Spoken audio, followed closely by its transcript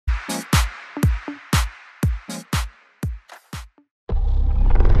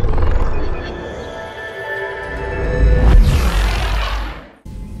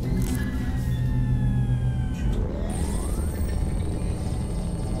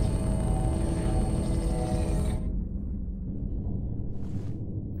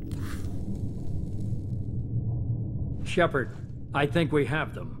Shepard, I think we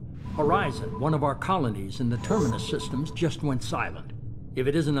have them. Horizon, one of our colonies in the Terminus systems, just went silent. If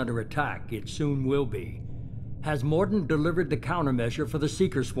it isn't under attack, it soon will be. Has Mordin delivered the countermeasure for the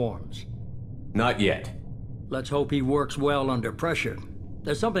Seeker swarms? Not yet. Let's hope he works well under pressure.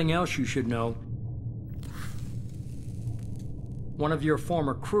 There's something else you should know. One of your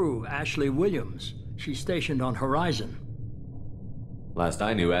former crew, Ashley Williams, she's stationed on Horizon. Last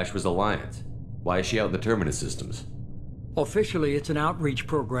I knew, Ash was Alliance. Why is she out in the Terminus systems? Officially, it's an outreach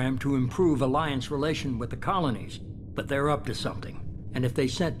program to improve Alliance relation with the colonies, but they're up to something. And if they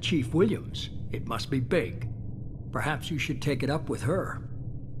sent Chief Williams, it must be big. Perhaps you should take it up with her.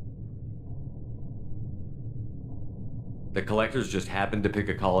 The Collectors just happened to pick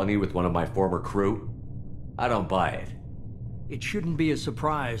a colony with one of my former crew? I don't buy it. It shouldn't be a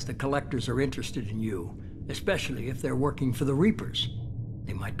surprise the Collectors are interested in you, especially if they're working for the Reapers.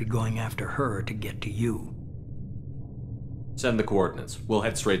 They might be going after her to get to you. Send the coordinates. We'll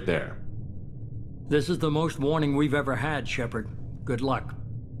head straight there. This is the most warning we've ever had, Shepard. Good luck.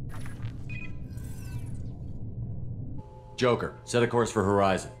 Joker, set a course for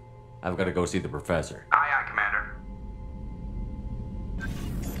Horizon. I've got to go see the Professor. Aye, aye, Commander.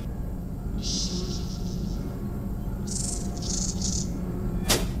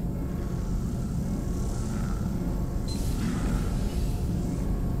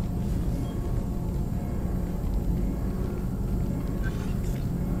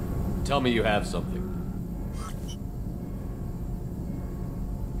 Tell me you have something.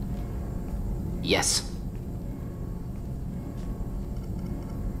 Yes.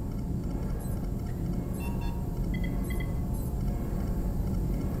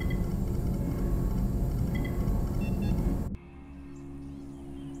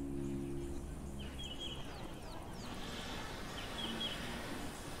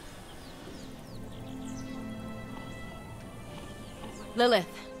 Lilith,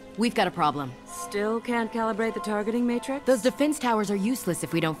 we've got a problem. Still can't calibrate the targeting matrix? Those defense towers are useless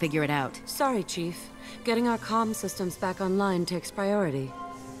if we don't figure it out. Sorry, Chief. Getting our comm systems back online takes priority.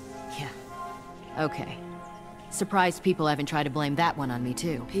 Yeah. Okay. Surprised people haven't tried to blame that one on me,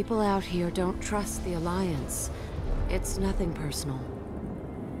 too. People out here don't trust the Alliance. It's nothing personal.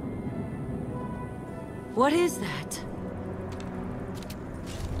 What is that?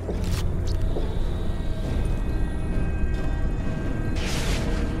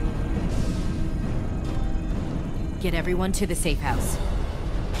 Get everyone to the safe house.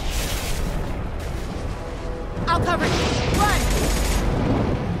 I'll cover you! Run!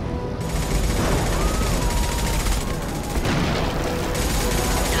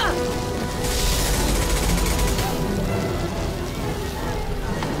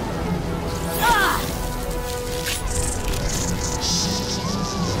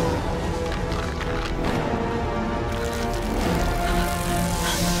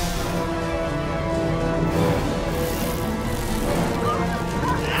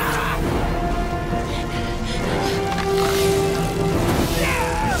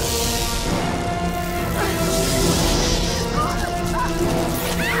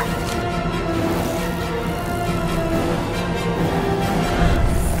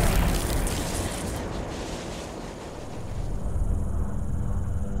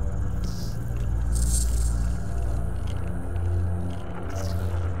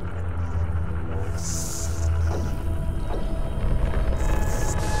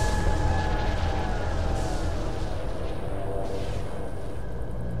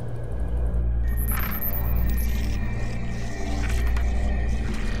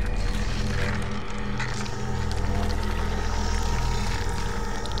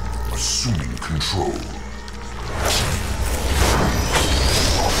 Assuming control.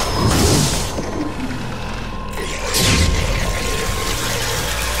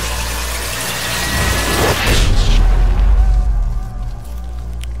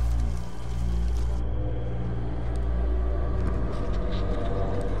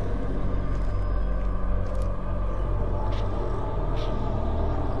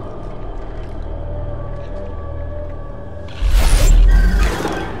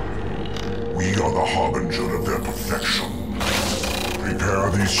 We are the harbinger of their perfection. Prepare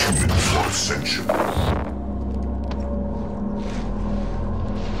these humans for ascension.